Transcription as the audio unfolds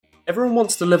Everyone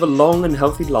wants to live a long and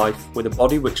healthy life with a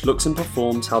body which looks and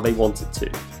performs how they want it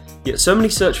to. Yet so many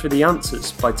search for the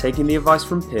answers by taking the advice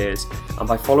from peers and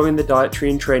by following the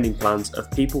dietary and training plans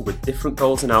of people with different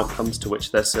goals and outcomes to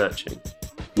which they're searching.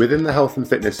 Within the health and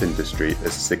fitness industry,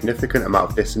 there's a significant amount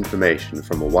of disinformation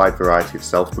from a wide variety of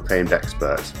self-proclaimed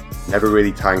experts, never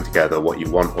really tying together what you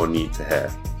want or need to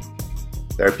hear.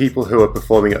 There are people who are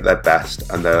performing at their best,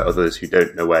 and there are others who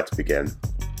don't know where to begin.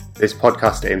 This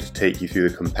podcast aims to take you through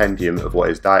the compendium of what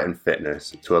is diet and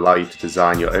fitness to allow you to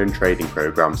design your own training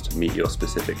programs to meet your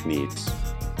specific needs.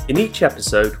 In each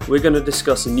episode, we're going to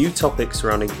discuss a new topic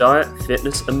surrounding diet,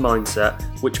 fitness and mindset,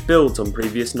 which builds on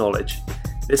previous knowledge.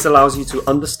 This allows you to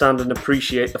understand and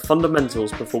appreciate the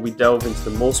fundamentals before we delve into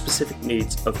the more specific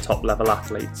needs of top-level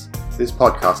athletes. This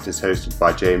podcast is hosted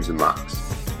by James and Max.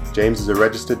 James is a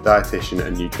registered dietitian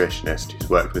and nutritionist who's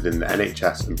worked within the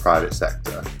NHS and private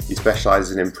sector. He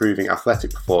specialises in improving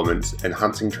athletic performance,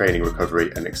 enhancing training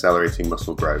recovery and accelerating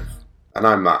muscle growth. And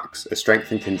I'm Max, a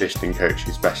strength and conditioning coach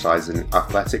who specialises in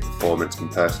athletic performance and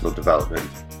personal development.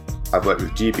 I've worked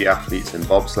with GB athletes in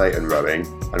bobsleigh and rowing,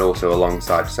 and also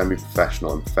alongside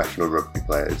semi-professional and professional rugby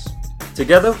players.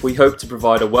 Together, we hope to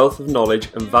provide a wealth of knowledge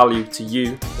and value to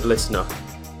you, the listener.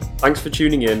 Thanks for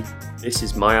tuning in. This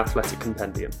is My Athletic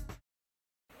Compendium.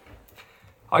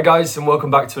 Hi guys, and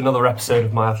welcome back to another episode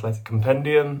of My Athletic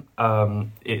Compendium.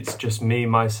 It's just me,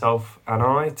 myself and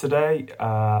I today.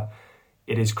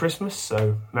 It is Christmas,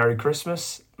 so Merry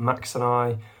Christmas. Max and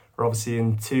I are obviously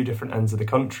in two different ends of the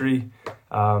country.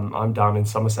 I'm down in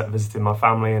Somerset visiting my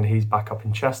family and he's back up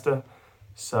in Chester.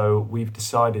 So we've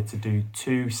decided to do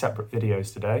two separate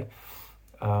videos today,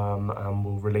 and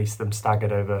we'll release them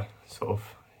staggered over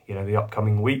the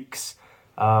upcoming weeks,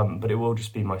 but it will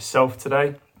just be myself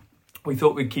today. We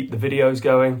thought we'd keep the videos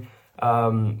going.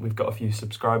 We've got a few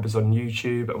subscribers on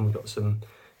YouTube and we've got some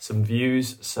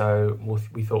views, so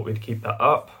we thought we'd keep that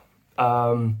up.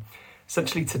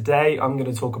 Essentially today I'm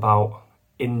going to talk about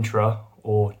intra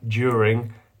or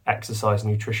during exercise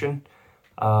nutrition.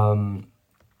 I'm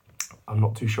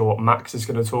not too sure what Max is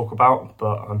going to talk about,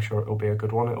 but I'm sure it'll be a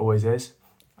good one. It always is.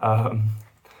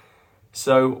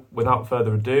 So without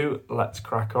further ado, let's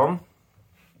crack on.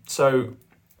 So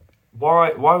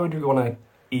why would we want to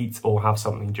eat or have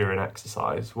something during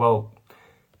exercise? Well,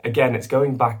 again, it's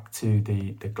going back to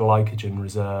the glycogen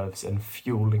reserves and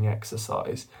fueling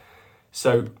exercise.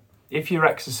 So if your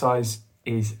exercise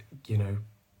is,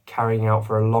 carrying out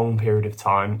for a long period of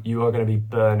time, you are going to be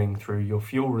burning through your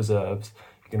fuel reserves.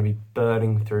 You're going to be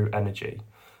burning through energy.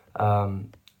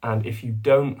 And if you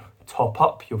don't top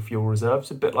up your fuel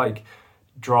reserves, a bit like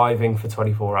driving for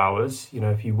 24 hours,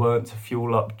 if you weren't to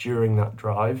fuel up during that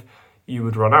drive, you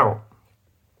would run out.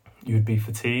 You would be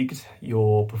fatigued,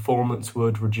 your performance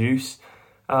would reduce.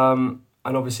 And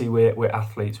obviously we're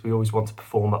athletes, we always want to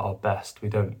perform at our best. We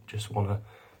don't just want to,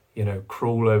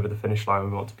 crawl over the finish line.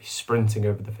 We want to be sprinting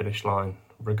over the finish line,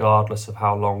 regardless of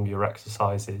how long your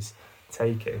exercise is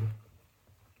taking.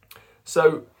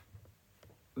 So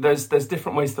there's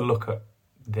different ways to look at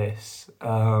this.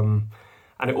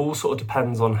 And it all sort of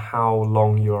depends on how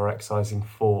long you're exercising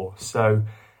for. So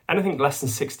anything less than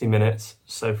 60 minutes,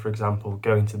 so for example,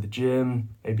 going to the gym,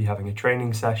 maybe having a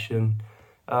training session,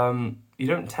 you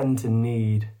don't tend to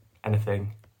need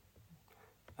anything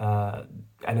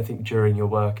during your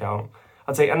workout.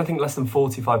 I'd say anything less than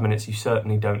 45 minutes, you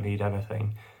certainly don't need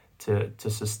anything to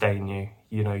sustain you.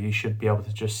 You should be able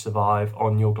to just survive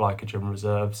on your glycogen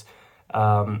reserves.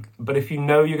 But if you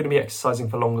know you're going to be exercising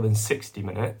for longer than 60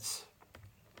 minutes,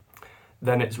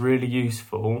 then it's really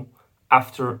useful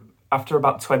after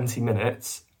about 20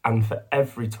 minutes and for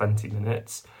every 20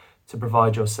 minutes to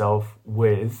provide yourself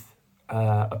with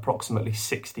approximately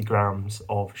 60 grams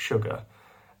of sugar.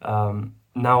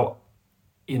 Now,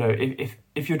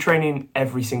 if you're training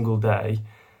every single day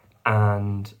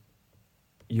and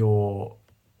you're,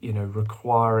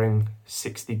 requiring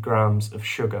 60 grams of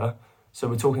sugar, so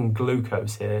we're talking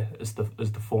glucose here as the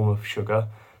form of sugar.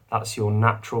 That's your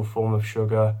natural form of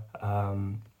sugar.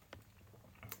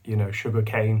 Sugar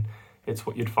cane. It's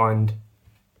what you'd find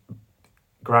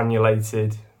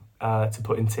granulated to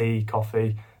put in tea,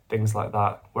 coffee, things like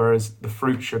that. Whereas the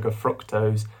fruit sugar,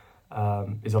 fructose,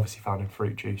 is obviously found in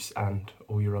fruit juice and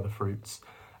all your other fruits.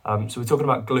 So we're talking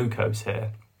about glucose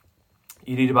here.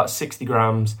 You need about 60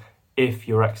 grams if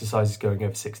your exercise is going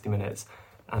over 60 minutes.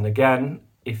 And again,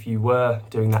 if you were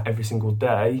doing that every single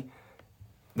day,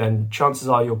 then chances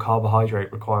are your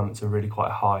carbohydrate requirements are really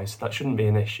quite high, so that shouldn't be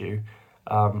an issue.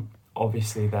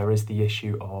 Obviously, there is the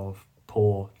issue of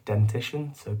poor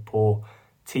dentition, so poor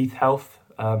teeth health.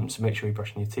 So make sure you're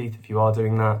brushing your teeth if you are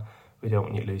doing that. We don't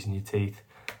want you losing your teeth.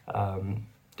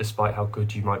 despite how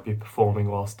good you might be performing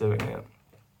whilst doing it.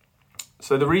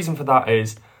 So the reason for that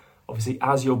is, obviously,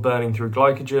 as you're burning through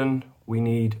glycogen, we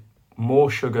need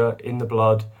more sugar in the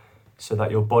blood so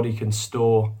that your body can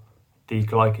store the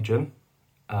glycogen,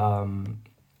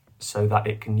 so that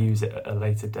it can use it at a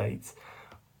later date.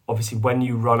 Obviously, when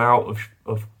you run out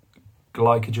of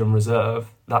glycogen reserve,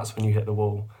 that's when you hit the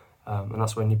wall, and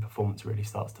that's when your performance really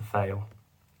starts to fail.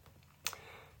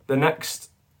 The next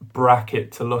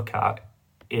bracket to look at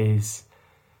is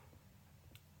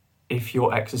if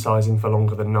you're exercising for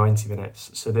longer than 90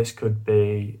 minutes. So this could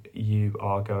be you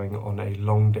are going on a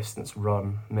long distance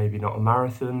run, maybe not a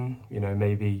marathon,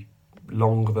 maybe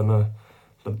longer than a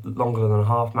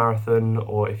half marathon,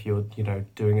 or if you're,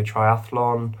 doing a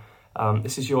triathlon.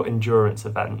 This is your endurance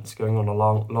event, going on a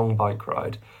long bike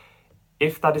ride.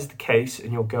 If that is the case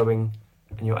and you're going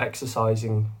and you're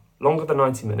exercising longer than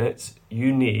 90 minutes,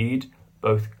 you need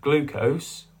both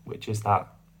glucose, which is that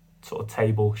sort of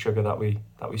table sugar that we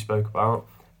spoke about,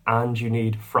 and you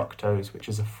need fructose, which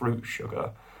is a fruit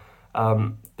sugar.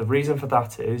 The reason for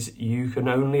that is you can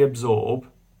only absorb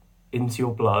into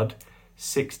your blood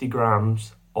 60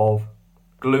 grams of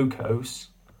glucose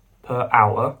per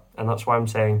hour, and that's why I'm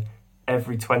saying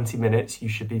every 20 minutes you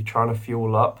should be trying to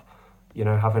fuel up,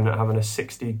 having a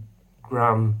 60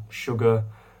 gram sugar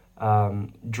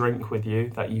drink with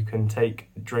you that you can take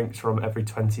drinks from every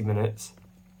 20 minutes.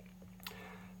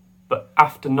 But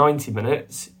after 90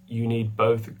 minutes, you need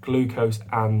both glucose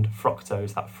and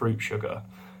fructose, that fruit sugar.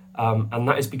 And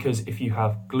that is because if you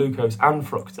have glucose and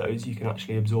fructose, you can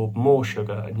actually absorb more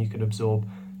sugar, and you can absorb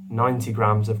 90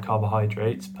 grams of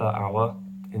carbohydrates per hour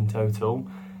in total,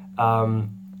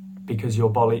 because your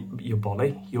body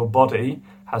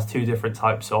has two different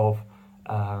types of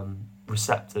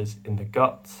receptors in the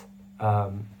gut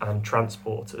and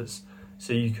transporters.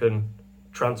 So you can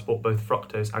transport both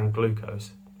fructose and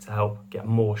glucose to help get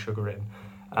more sugar in.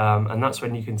 And that's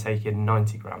when you can take in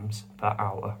 90 grams per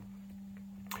hour.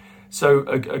 So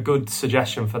a good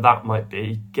suggestion for that might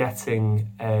be getting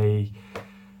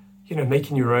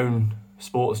making your own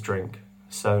sports drink.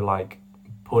 So like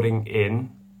putting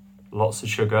in lots of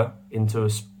sugar into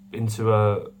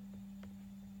a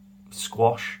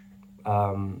squash,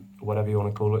 whatever you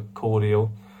want to call it,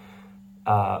 cordial,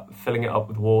 filling it up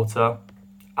with water,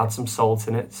 add some salt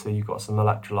in it so you've got some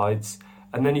electrolytes,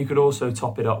 and then you could also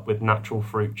top it up with natural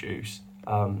fruit juice,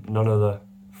 none other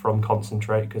from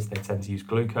concentrate, because they tend to use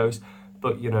glucose,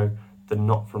 but the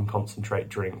not from concentrate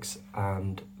drinks,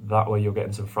 and that way you're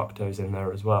getting some fructose in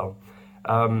there as well.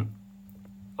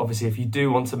 Obviously, if you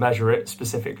do want to measure it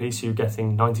specifically, so you're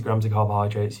getting 90 grams of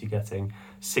carbohydrates, you're getting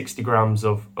 60 grams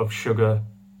of sugar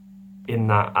in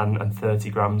that, and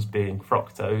 30 grams being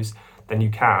fructose, then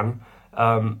you can.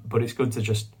 But it's good to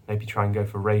just maybe try and go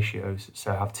for ratios.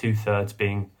 So have 2/3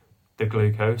 being the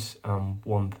glucose and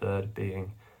 1/3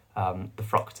 being the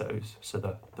fructose, so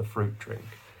the fruit drink.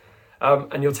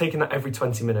 And you're taking that every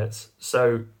 20 minutes.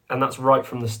 And that's right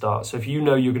from the start. So if you're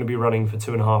going to be running for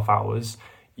 2.5 hours,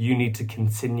 you need to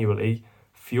continually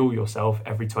fuel yourself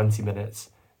every 20 minutes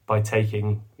by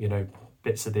taking,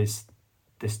 bits of this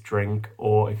drink,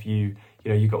 or if you've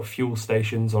got fuel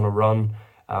stations on a run,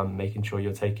 making sure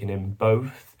you're taking in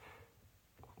both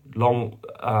long,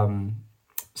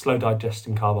 slow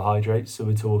digesting carbohydrates. So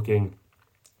we're talking,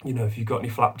 if you've got any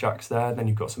flapjacks there, then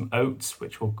you've got some oats,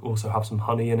 which will also have some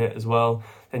honey in it as well.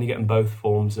 Then you're getting both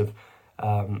forms of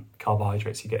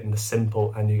carbohydrates. You're getting the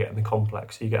simple and you're getting the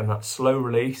complex. So you're getting that slow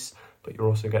release, but you're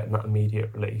also getting that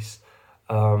immediate release.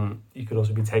 You could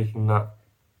also be taking that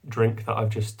drink that I've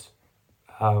just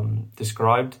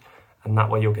described, and that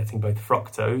way you're getting both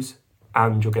fructose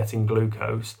and you're getting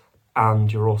glucose,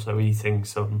 and you're also eating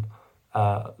some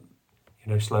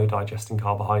slow digesting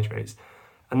carbohydrates,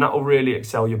 and that will really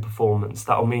excel your performance.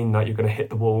 That will mean that you're going to hit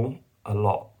the wall a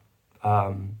lot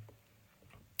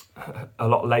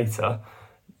later.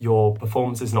 Your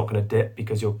performance is not going to dip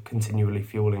because you're continually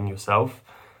fueling yourself,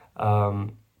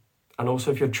 and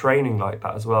also if you're training like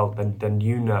that as well, then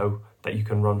that you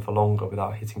can run for longer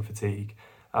without hitting fatigue.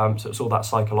 So it's all that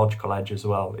psychological edge as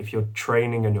well. If you're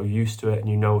training and you're used to it and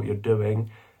you know what you're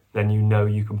doing, then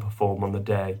you can perform on the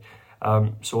day.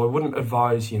 So I wouldn't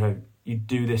advise, you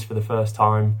do this for the first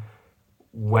time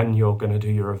when you're going to do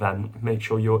your event. Make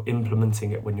sure you're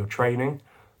implementing it when you're training.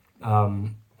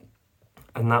 And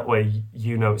that way,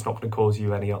 it's not going to cause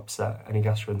you any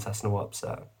gastrointestinal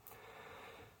upset.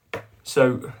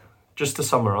 So just to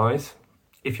summarise,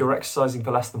 if you're exercising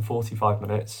for less than 45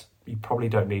 minutes, you probably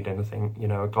don't need anything.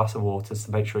 A glass of water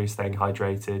to make sure you're staying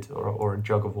hydrated, or a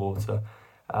jug of water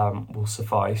will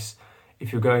suffice.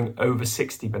 If you're going over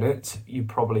 60 minutes, you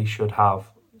probably should have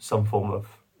some form of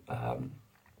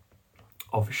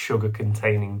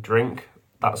sugar-containing drink.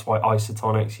 That's why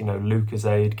isotonics,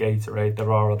 Lucozade, Gatorade,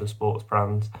 there are other sports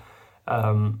brands,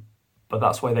 but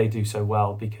that's why they do so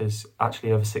well, because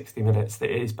actually over 60 minutes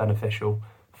it is beneficial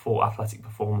for athletic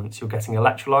performance. You're getting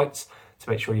electrolytes to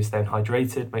make sure you're staying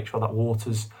hydrated, make sure that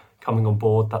water's coming on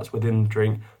board, that's within the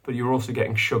drink, but you're also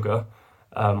getting sugar,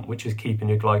 which is keeping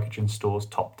your glycogen stores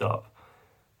topped up.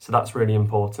 So that's really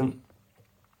important.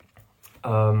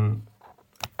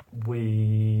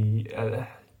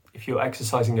 If you're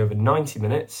exercising over 90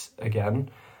 minutes, again,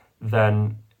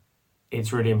 then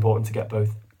it's really important to get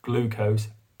both glucose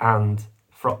and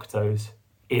fructose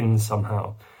in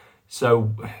somehow.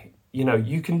 So,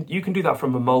 you can do that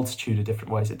from a multitude of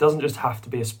different ways. It doesn't just have to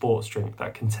be a sports drink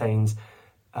that contains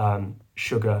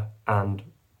sugar and,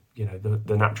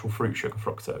 the natural fruit sugar,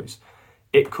 fructose.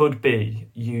 It could be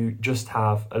you just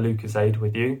have a Lucozade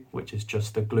with you, which is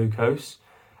just the glucose,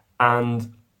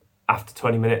 and after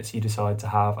 20 minutes, you decide to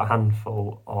have a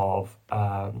handful of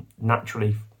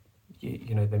naturally,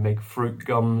 they make fruit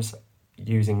gums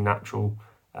using natural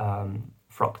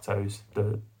fructose,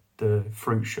 the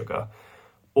fruit sugar.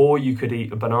 Or you could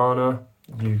eat a banana,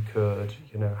 you could,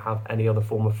 have any other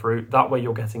form of fruit. That way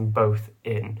you're getting both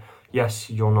in. Yes,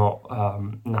 you're not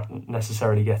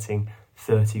necessarily getting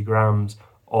 30 grams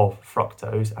of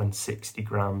fructose and 60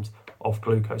 grams of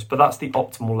glucose, but that's the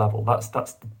optimal level. That's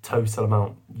the total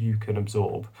amount you can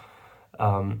absorb.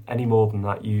 Any more than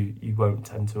that, you won't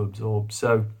tend to absorb.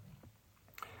 So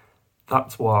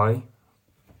that's why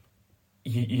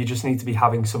you just need to be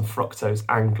having some fructose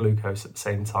and glucose at the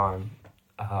same time,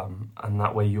 and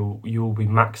that way you'll be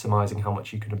maximising how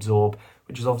much you can absorb,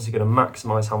 which is obviously going to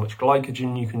maximise how much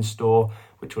glycogen you can store,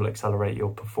 which will accelerate your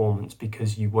performance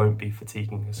because you won't be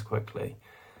fatiguing as quickly.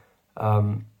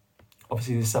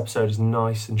 Obviously, this episode is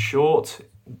nice and short.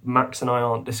 Max and I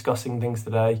aren't discussing things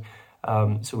today,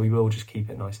 so we will just keep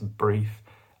it nice and brief.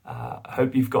 I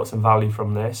hope you've got some value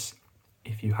from this.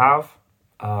 If you have,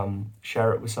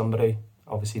 share it with somebody.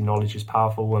 Obviously, knowledge is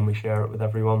powerful when we share it with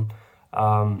everyone.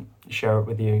 Share it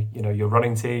with your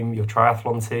running team, your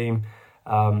triathlon team.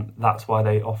 That's why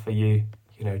they offer you,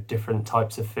 different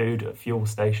types of food at fuel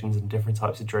stations and different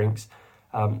types of drinks.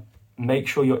 Make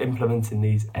sure you're implementing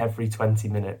these every 20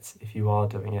 minutes if you are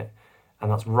doing it.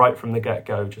 And that's right from the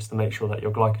get-go, just to make sure that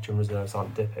your glycogen reserves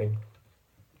aren't dipping.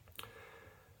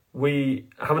 We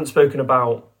haven't spoken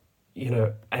about,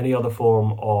 any other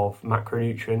form of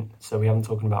macronutrient. So we haven't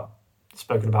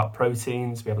spoken about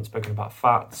proteins, we haven't spoken about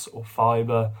fats or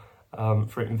fibre,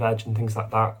 fruit and veg and things like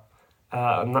that.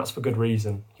 And that's for good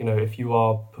reason. If you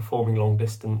are performing long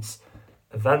distance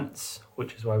events,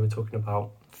 which is why we're talking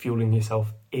about fueling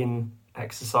yourself in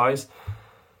exercise,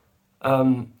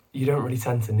 you don't really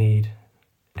tend to need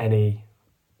any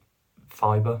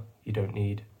fibre, you don't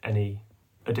need any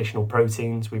additional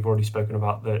proteins. We've already spoken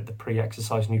about the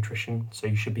pre-exercise nutrition, so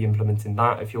you should be implementing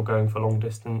that if you're going for long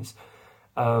distance.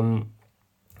 And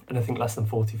I think less than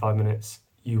 45 minutes,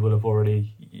 you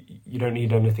don't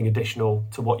need anything additional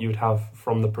to what you would have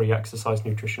from the pre-exercise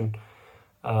nutrition.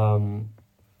 And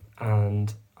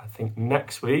I think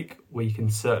next week we can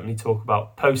certainly talk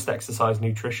about post-exercise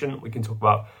nutrition. We can talk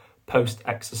about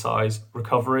post-exercise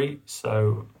recovery.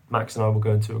 So Max and I will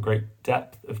go into a great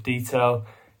depth of detail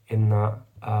in that.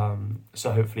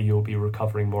 So hopefully you'll be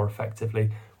recovering more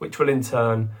effectively, which will in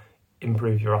turn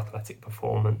improve your athletic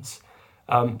performance.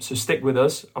 So stick with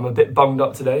us. I'm a bit bunged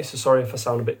up today, so sorry if I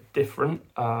sound a bit different.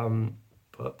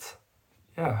 But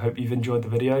yeah, I hope you've enjoyed the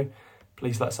video.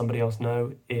 Please let somebody else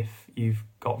know if you've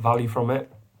got value from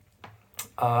it.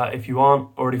 If you aren't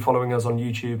already following us on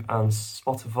YouTube and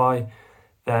Spotify,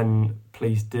 then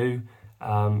please do.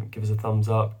 Give us a thumbs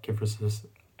up, give us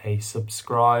a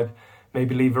subscribe,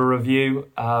 maybe leave a review.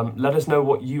 Let us know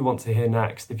what you want to hear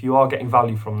next. If you are getting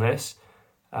value from this,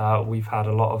 we've had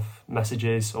a lot of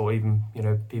messages or even,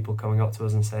 people coming up to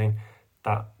us and saying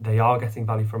that they are getting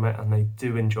value from it and they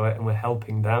do enjoy it and we're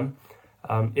helping them.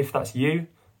 If that's you,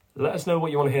 let us know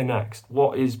what you want to hear next.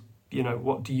 What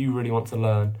do you really want to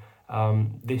learn?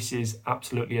 This is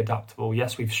absolutely adaptable.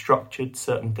 Yes, we've structured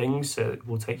certain things, so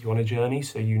we'll take you on a journey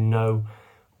so you know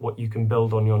what you can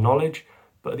build on your knowledge.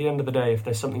 But at the end of the day, if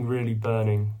there's something really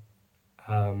burning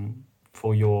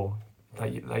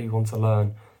that you want to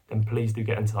learn, then please do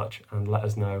get in touch and let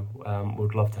us know.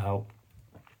 We'd love to help.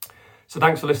 So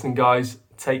thanks for listening, guys.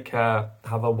 Take care.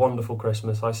 Have a wonderful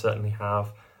Christmas. I certainly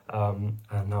have. And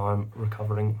now I'm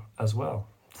recovering as well.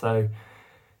 So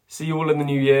see you all in the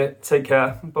new year. Take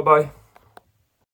care. Bye-bye.